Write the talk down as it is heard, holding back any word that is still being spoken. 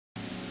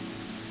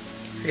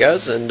Hey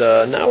guys, and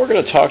now we're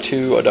gonna talk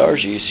to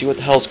Adarji, see what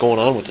the hell's going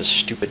on with this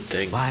stupid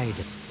thing. Why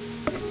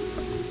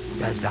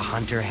does the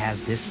hunter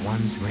have this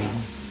one's ring?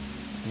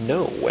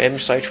 No,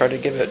 Amsai tried to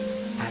give it.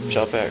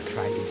 Shot back.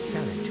 Tried to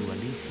sell it to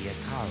Alicia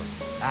Caro.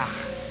 Ah,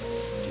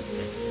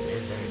 stupid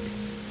lizard.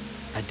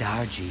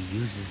 Adarji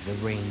uses the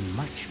ring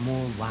much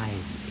more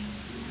wisely.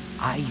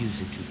 I use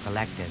it to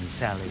collect and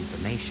sell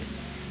information.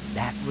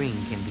 That ring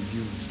can be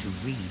used to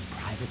read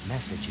private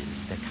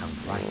messages the Count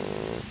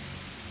writes.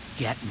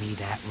 Get me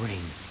that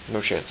ring.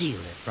 No chance. Steal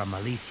it from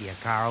Alicia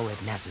Caro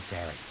if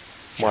necessary.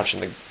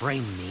 Watching the...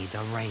 Bring me the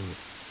ring.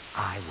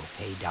 I will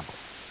pay double.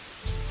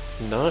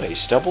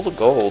 Nice. Double the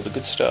gold.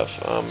 Good stuff.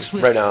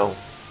 Swift. Right now...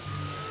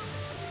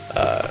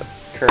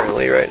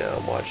 currently, right now,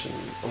 I'm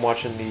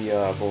watching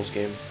the Bulls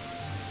game.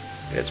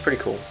 Yeah, it's pretty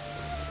cool.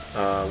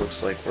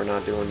 Looks like we're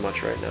not doing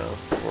much right now.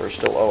 We're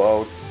still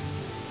 0-0.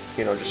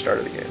 You know, just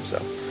started the game, so...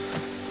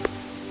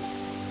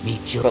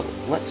 Meet you. But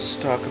let's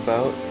talk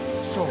about...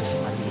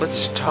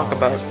 Let's talk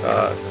about,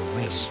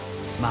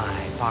 my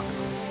pocket.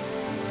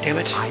 Damn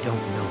it. I don't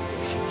know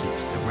where she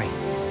keeps the ring,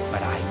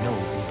 but I know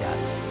who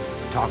does.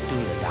 Talk to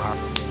the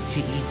dark.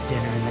 She eats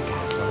dinner in the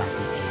castle at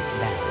the 8th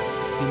bell.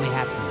 You may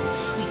have to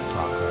sweet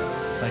talk her,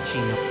 but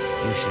you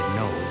should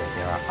know that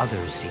there are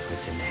other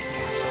secrets in that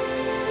castle.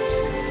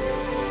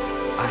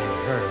 I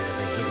have heard of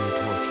a hidden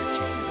torture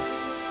chamber.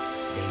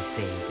 They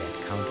say that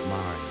Count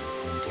Marius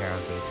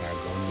interrogates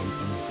Argonian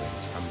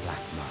immigrants from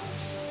Black Marsh.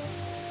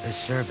 The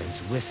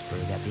servants whisper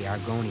that the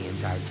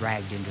Argonians are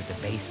dragged into the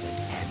basement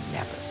and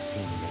never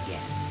seen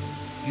again.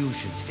 You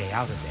should stay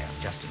out of there,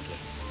 just in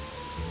case.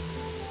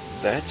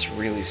 That's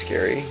really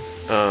scary.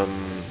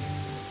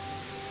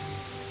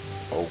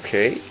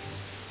 Okay.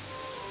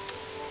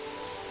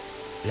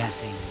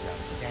 Blessings of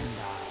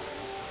Stendhal.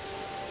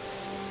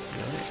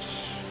 Nice.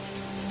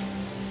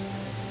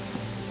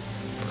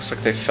 Looks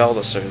like they fouled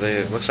us, or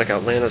looks like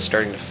Atlanta's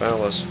starting to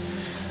foul us.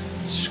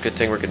 It's a good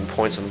thing we're getting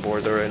points on the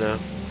board though right now.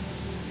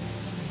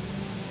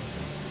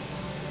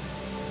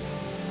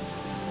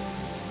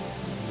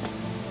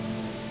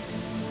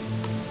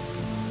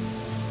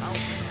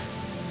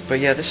 But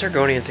yeah, this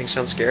Argonian thing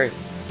sounds scary.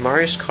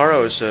 Marius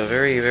Caro is a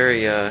very,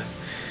 I've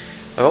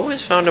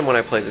always found him when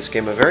I played this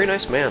game a very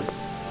nice man.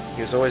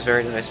 He was always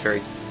very nice,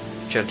 very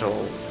gentle.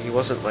 He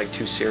wasn't like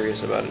too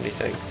serious about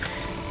anything.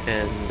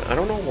 And I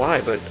don't know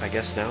why, but I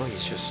guess now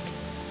he's just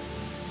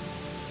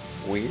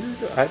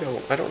weird. I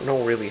don't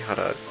know really how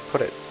to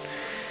put it.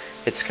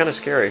 It's kind of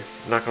scary,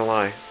 I'm not gonna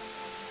lie.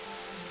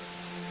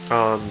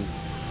 Oh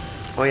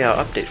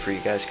yeah, update for you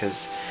guys,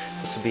 because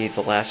this will be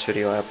the last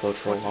video I upload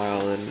for a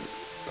while, and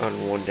on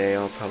one day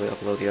I'll probably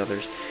upload the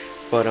others.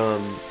 But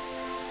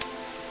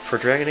for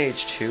Dragon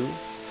Age 2,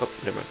 oh,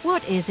 never mind.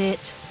 What is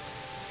it?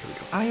 Here we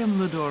go. I am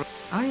Ludor.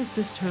 I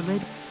assist her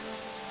lady.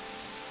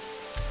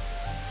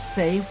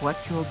 Say what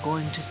you're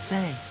going to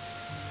say.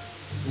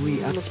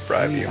 Let's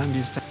bribe you.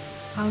 Understand.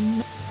 How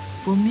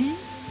for me?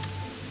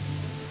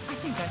 I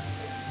think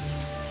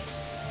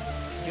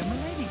you're my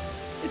lady.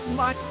 It's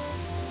my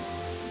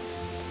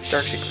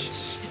Dark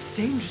secrets. It's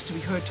dangerous to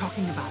be heard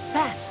talking about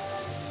that.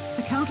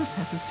 The Countess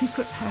has a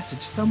secret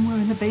passage somewhere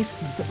in the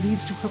basement that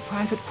leads to her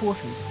private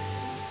quarters.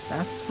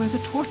 That's where the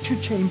torture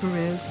chamber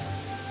is.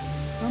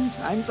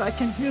 Sometimes I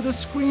can hear the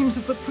screams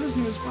of the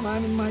prisoners when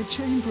I'm in my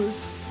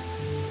chambers.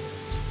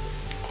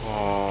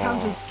 Oh.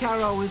 Countess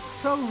Caro is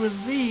so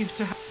relieved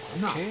to have...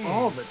 Okay. Not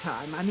all the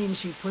time. I mean,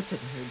 she puts it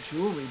in her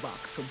jewelry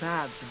box for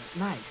baths and at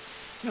night.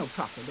 No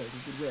proper lady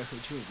would wear her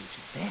jewelry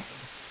to bed.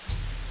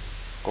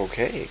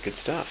 Okay, good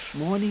stuff.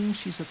 Morning,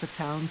 she's at the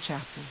town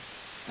chapel.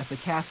 At the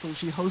castle,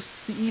 she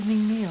hosts the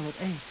evening meal at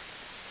 8.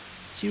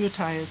 She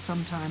retires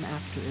sometime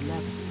after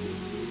 11.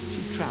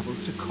 She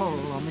travels to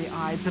Coral on the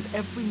Ides of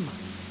every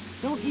month.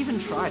 Don't even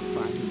try to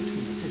find her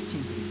between the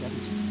 15th and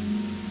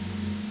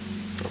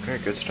 17th. Okay,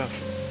 good stuff.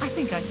 I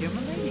think I hear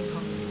my lady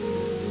calling.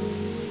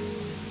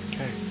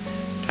 Okay,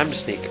 time to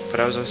sneak. But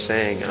I was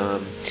saying,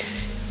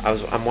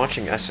 I'm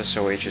watching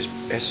SSOH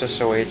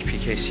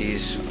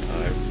PKC's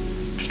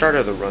start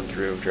of the run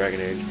through of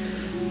Dragon Age.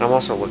 And I'm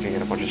also looking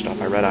at a bunch of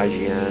stuff. I read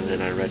IGN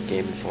and I read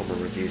Game Informer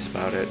reviews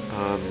about it.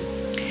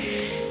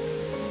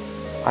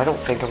 I don't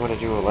think I'm going to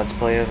do a Let's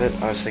Play of it.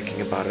 I was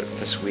thinking about it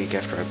this week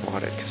after I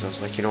bought it, because I was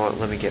like, you know what,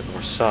 let me get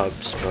more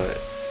subs, but...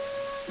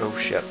 oh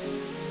shit.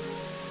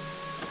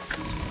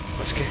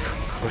 Let's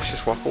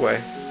just walk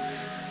away.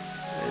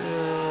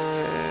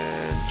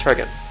 And try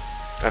again.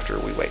 After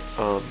we wait.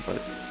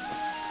 But...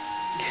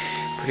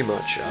 pretty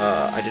much,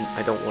 I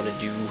don't want to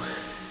do...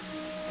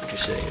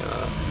 just saying,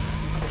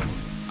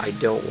 I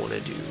don't want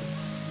to do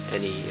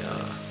any,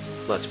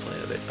 Let's Play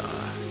of it.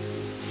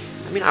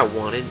 I mean, I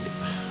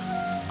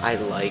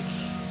like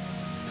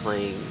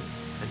playing,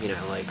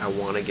 I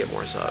want to get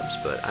more subs,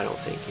 but I don't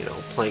think,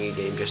 playing a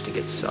game just to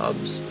get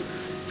subs,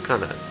 I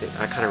kind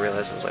of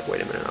realized, I was like,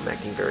 wait a minute, I'm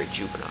acting very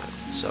juvenile.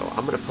 So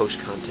I'm going to post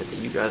content that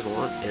you guys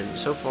want, and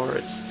so far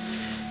it's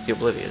the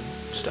Oblivion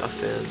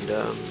stuff, and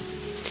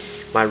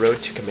my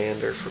road to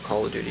Commander for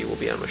Call of Duty will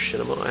be on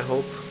Machinima, I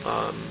hope.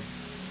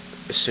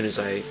 As soon as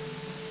I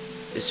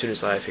as soon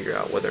as I figure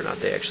out whether or not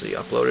they actually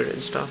uploaded it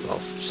and stuff, I'll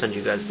send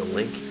you guys the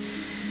link.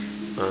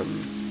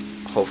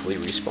 Hopefully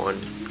Respawn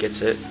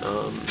gets it.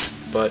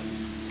 But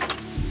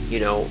you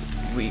know,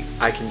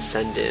 I can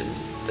send in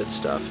that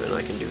stuff and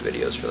I can do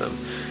videos for them.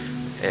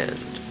 And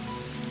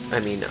I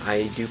mean,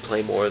 I do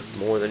play more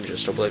than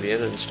just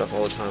Oblivion and stuff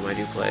all the time. I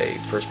do play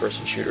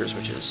first-person shooters,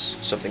 which is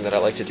something that I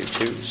like to do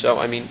too. So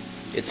I mean,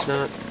 it's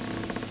not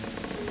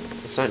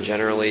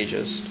generally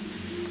just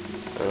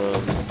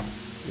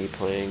me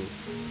playing,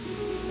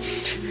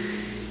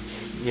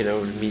 you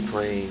know, me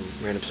playing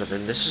random stuff.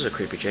 And this is a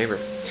creepy chamber.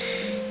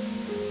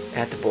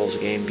 At the Bulls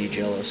game, be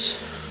jealous.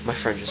 My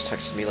friend just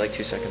texted me like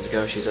 2 seconds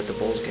ago. She's at the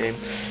Bulls game,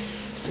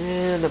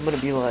 and I'm gonna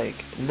be like,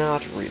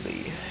 not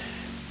really.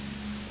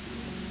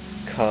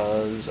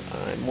 'Cause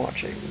I'm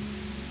watching.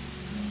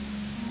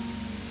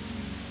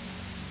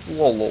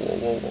 Lol, lol, lol,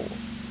 lol, lol.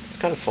 It's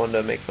kind of fun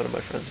to make fun of my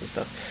friends and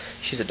stuff.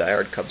 She's a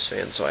diehard Cubs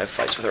fan, so I have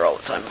fights with her all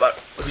the time about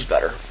who's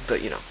better.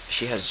 But, you know,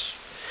 she has...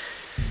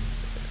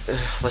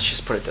 let's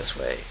just put it this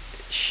way.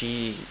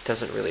 She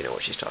doesn't really know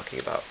what she's talking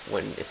about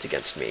when it's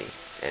against me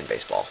and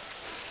baseball.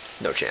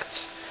 No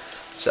chance.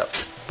 So,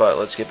 but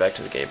let's get back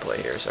to the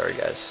gameplay here. Sorry,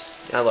 guys.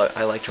 I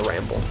like to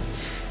ramble.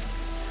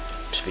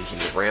 Speaking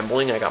of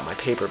rambling, I got my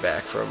paper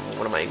back from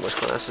one of my English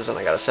classes, and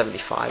I got a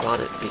 75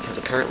 on it because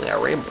apparently I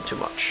ramble too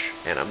much,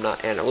 and I'm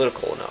not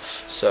analytical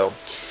enough. So,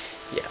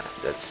 yeah,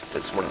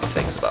 that's one of the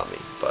things about me.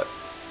 But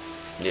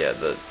yeah,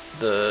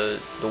 the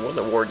World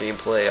at War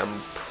gameplay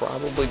I'm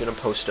probably gonna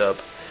post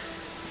up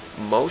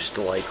most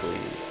likely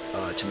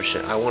to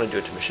Machinima. I want to do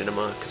it to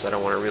Machinima because I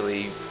don't want to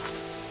really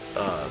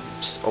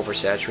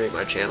oversaturate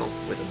my channel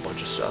with a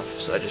bunch of stuff.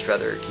 So I just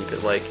rather keep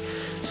it like.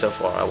 So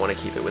far, I want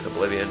to keep it with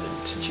Oblivion,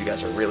 and since you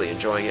guys are really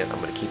enjoying it, I'm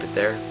going to keep it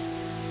there.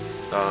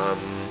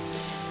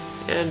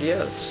 And yeah,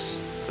 that's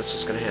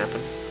what's going to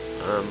happen.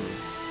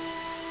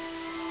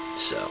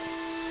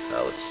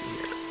 Let's see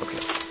here. Okay,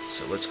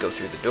 so let's go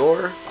through the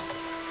door,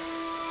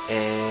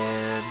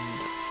 and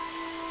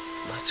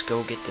let's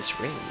go get this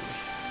ring.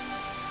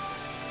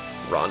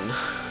 Run.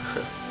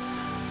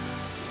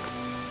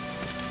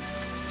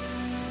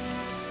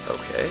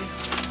 Okay.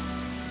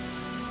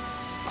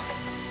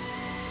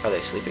 Are they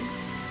sleeping?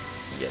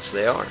 Yes,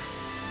 they are.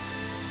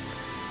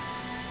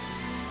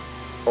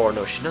 Or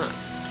no, she's not.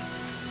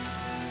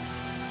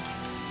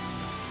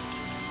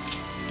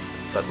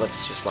 But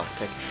let's just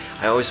lockpick.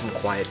 I always am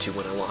quiet too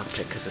when I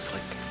lockpick because it's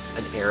like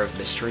an air of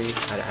mystery.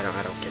 I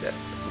don't get it.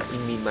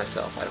 Me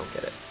myself, I don't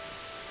get it.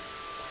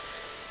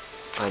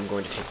 I'm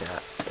going to take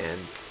that and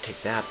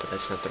take that, but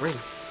that's not the ring.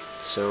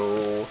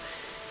 So,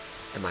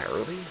 am I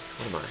early?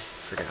 What am I?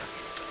 Forgot.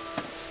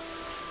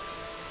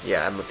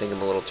 Yeah, I think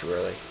I'm a little too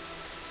early.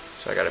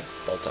 So I gotta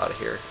bolt out of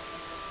here.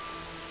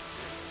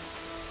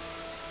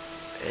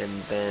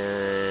 And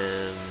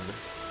then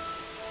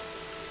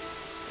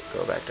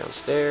go back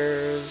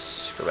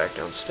downstairs, go back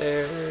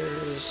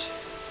downstairs,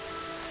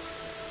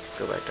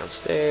 go back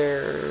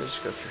downstairs,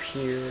 go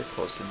through here,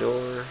 close the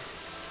door.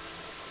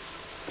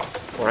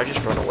 Or I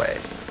just run away.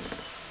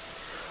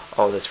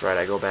 Oh, that's right,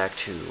 I go back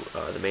to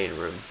the main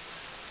room.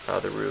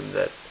 The room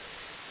that,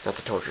 not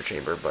the torture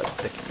chamber, but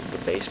the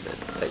basement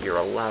that you're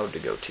allowed to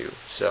go to.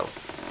 So,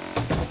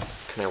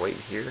 can I wait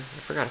here? I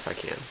forgot if I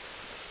can.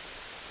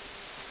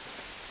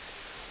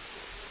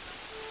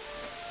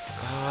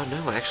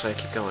 No, actually I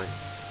keep going.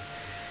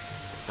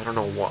 I don't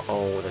know what,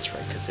 oh, that's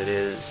right, because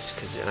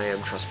I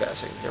am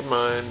trespassing. Never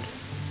mind.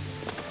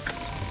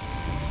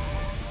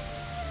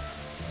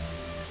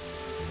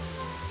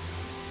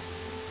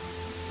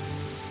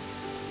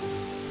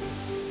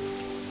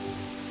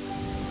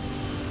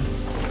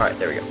 Alright,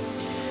 there we go.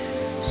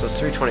 So it's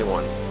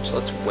 3:21. So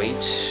let's wait.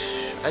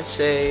 I'd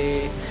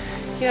say,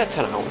 yeah,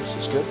 10 hours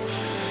is good.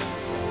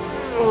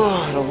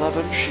 At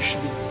 11, she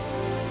should be,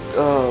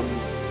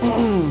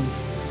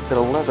 at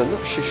 11,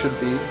 she should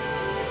be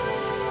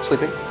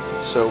sleeping.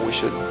 So we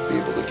should be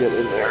able to get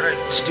in there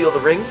and steal the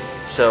ring.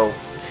 So,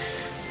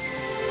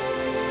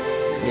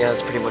 yeah,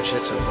 that's pretty much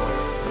it so far.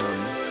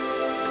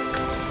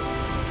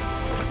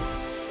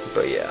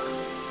 But yeah.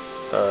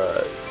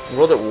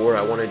 World at War,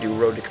 I want to do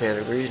Road to Command.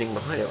 The reasoning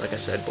behind it, like I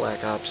said,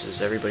 Black Ops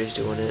is everybody's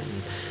doing it,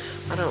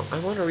 and I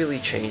want to really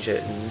change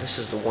it, and this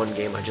is the one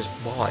game I just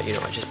bought, you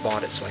know, I just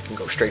bought it so I can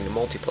go straight into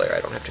multiplayer. I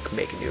don't have to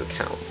make a new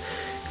account,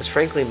 because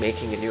frankly,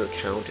 making a new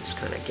account is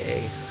kind of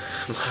gay,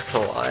 I'm not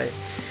gonna lie.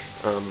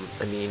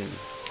 I mean,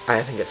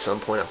 I think at some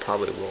point I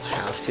probably will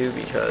have to,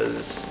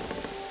 because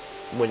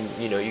when,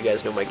 you know, you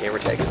guys know my gamer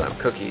tag is I'm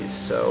Cookies,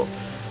 so,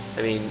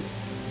 I mean,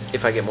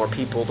 if I get more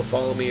people to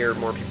follow me, or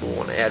more people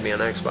want to add me on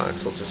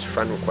Xbox, they'll just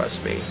friend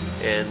request me,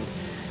 and,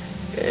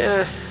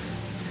 yeah,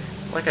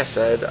 like I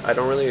said, I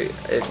don't really,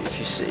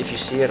 if you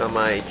see it on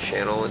my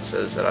channel, it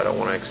says that I don't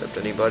want to accept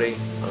anybody,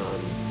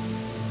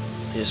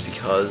 just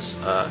because,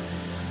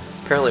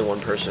 apparently one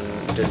person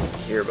didn't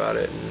hear about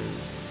it, and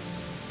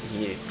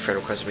he friend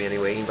requested me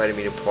anyway. He invited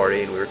me to a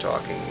party, and we were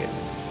talking, and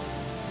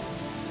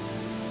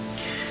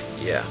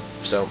yeah,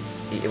 so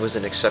it was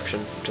an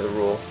exception to the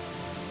rule,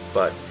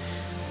 but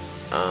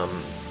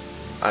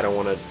I don't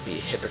want to be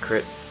a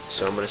hypocrite,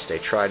 so I'm going to stay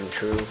tried and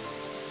true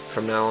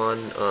from now on.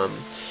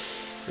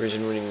 The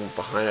reason running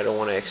behind, I don't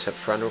want to accept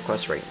friend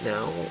requests right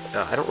now.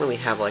 I don't really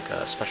have like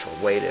a special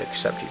way to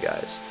accept you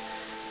guys,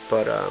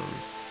 but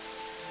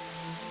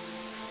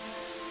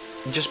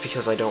just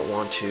because I don't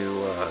want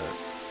to,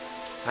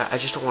 I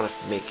just don't want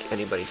to make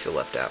anybody feel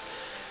left out.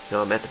 You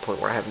know, I'm at the point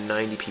where I have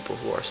 90 people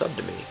who are subbed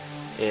to me,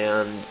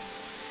 and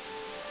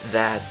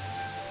that,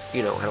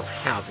 you know, I don't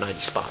have 90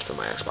 spots on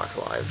my Xbox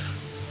Live.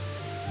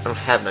 I don't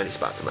have 90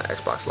 spots on my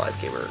Xbox Live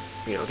gamer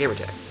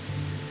tag.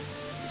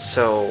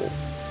 So,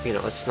 you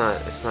know, it's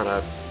not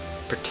a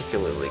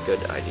particularly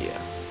good idea.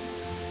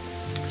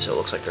 So it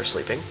looks like they're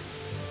sleeping.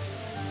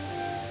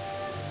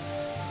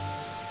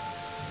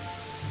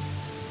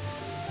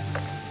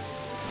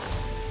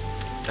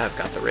 I've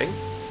got the ring.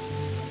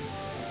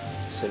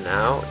 So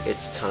now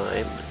it's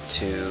time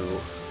to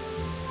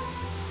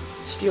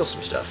steal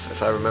some stuff.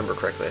 If I remember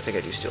correctly, I think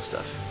I do steal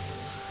stuff.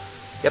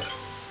 Yep.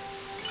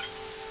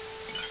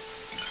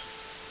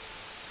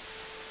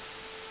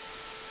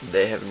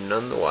 They have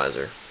none the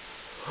wiser.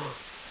 Oh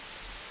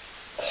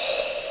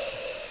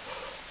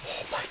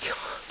my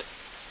god.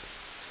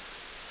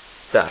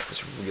 That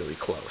was really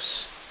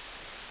close.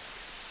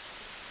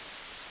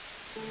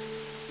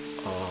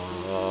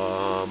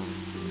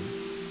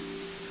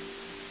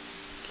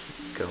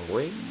 Keep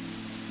going.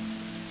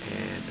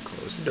 And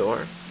close the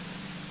door.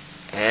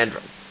 And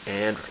run.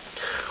 And run.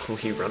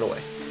 We run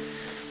away.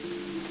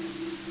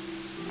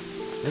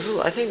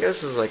 I think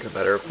this is like the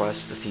better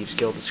quest, the Thieves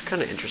Guild. It's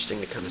kind of interesting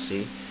to kind of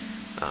see.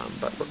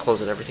 But we're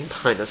closing everything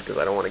behind us because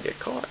I don't want to get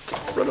caught.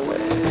 Run away!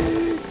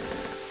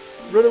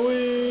 Run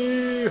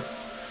away!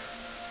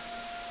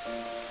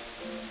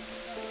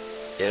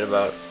 In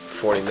about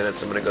 40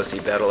 minutes, I'm going to go see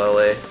Battle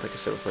LA, like I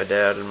said, with my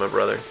dad and my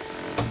brother.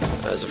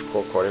 As of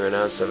recording right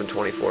now, it's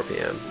 7:24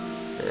 p.m.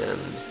 And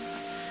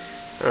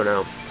I don't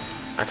know.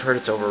 I've heard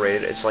it's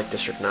overrated. It's like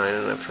District 9,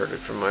 and I've heard it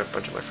from a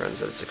bunch of my friends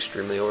that it's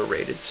extremely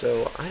overrated.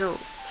 So I don't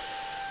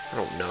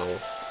know.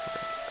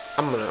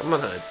 I'm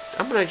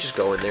gonna just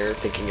go in there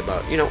thinking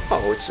about, you know,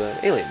 oh, it's an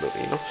alien movie,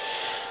 you know.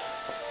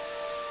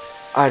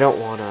 I don't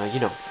wanna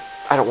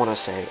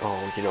say,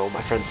 oh, you know,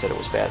 my friend said it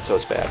was bad, so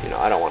it's bad. You know,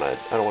 I don't wanna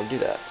do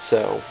that.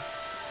 So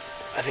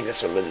I think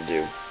that's what I'm gonna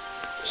do.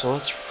 So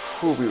let's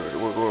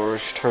we'll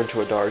return to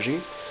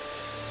Adarji.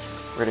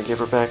 We're gonna give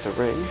her back the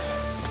ring.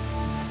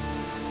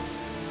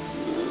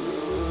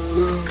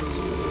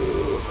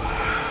 I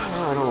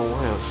don't know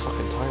why I'm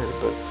fucking tired,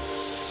 but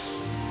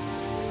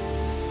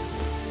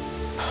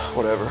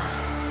whatever.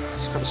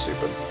 It's kind of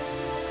stupid.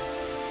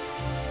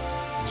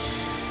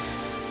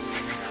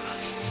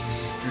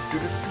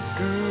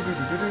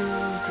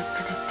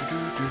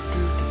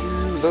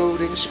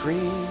 Loading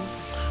screen.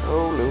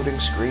 Oh, loading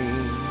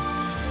screen.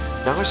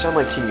 Now I sound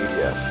like Team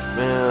UDF.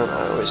 Man,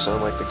 I always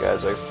sound like the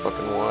guys I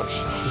fucking watch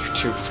on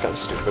YouTube. It's kind of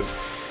stupid.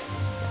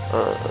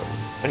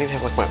 I need to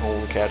have like my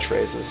own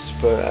catchphrases,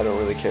 but I don't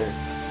really care.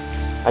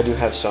 I do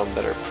have some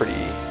that are pretty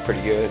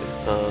good.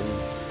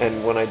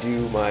 And when I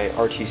do my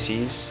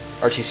RTC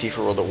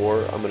for World at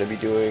War, I'm gonna be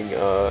doing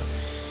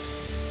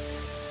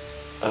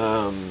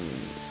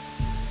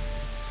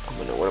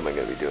what am I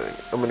gonna be doing?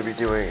 I'm gonna be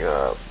doing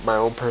my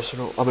own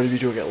personal. I'm gonna be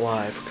doing it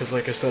live because,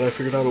 like I said, I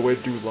figured out a way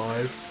to do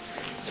live.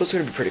 So it's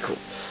gonna be pretty cool.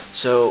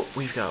 So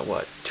we've got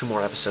what, 2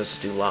 more episodes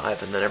to do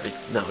live, and then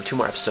 2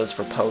 more episodes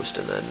for post,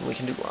 and then we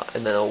can do live,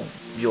 and then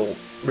you'll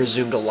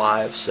resume to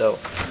live. So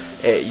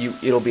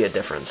it'll be a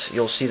difference.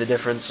 You'll see the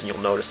difference, and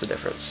you'll notice the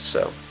difference.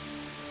 So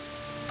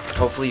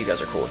hopefully you guys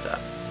are cool with that.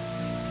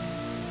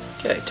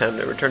 Okay, time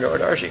to return to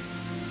Adarji.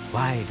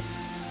 Why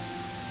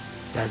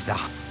does the...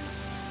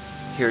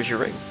 Here's your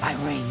ring. My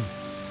ring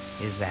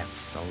is that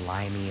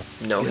slimy...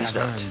 No, you he's have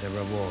not. earned the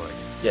reward.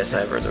 Yes,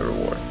 I have earned the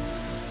reward.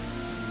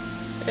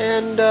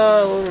 And,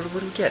 what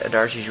do we get?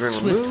 Adarji's ring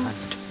Swift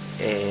removed,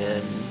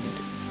 and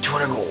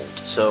 200 gold.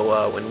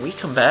 So, when we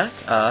come back,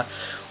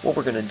 what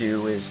we're gonna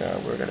do is,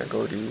 we're gonna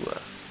go to,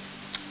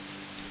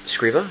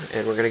 Scriva,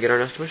 and we're gonna get our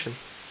next commission.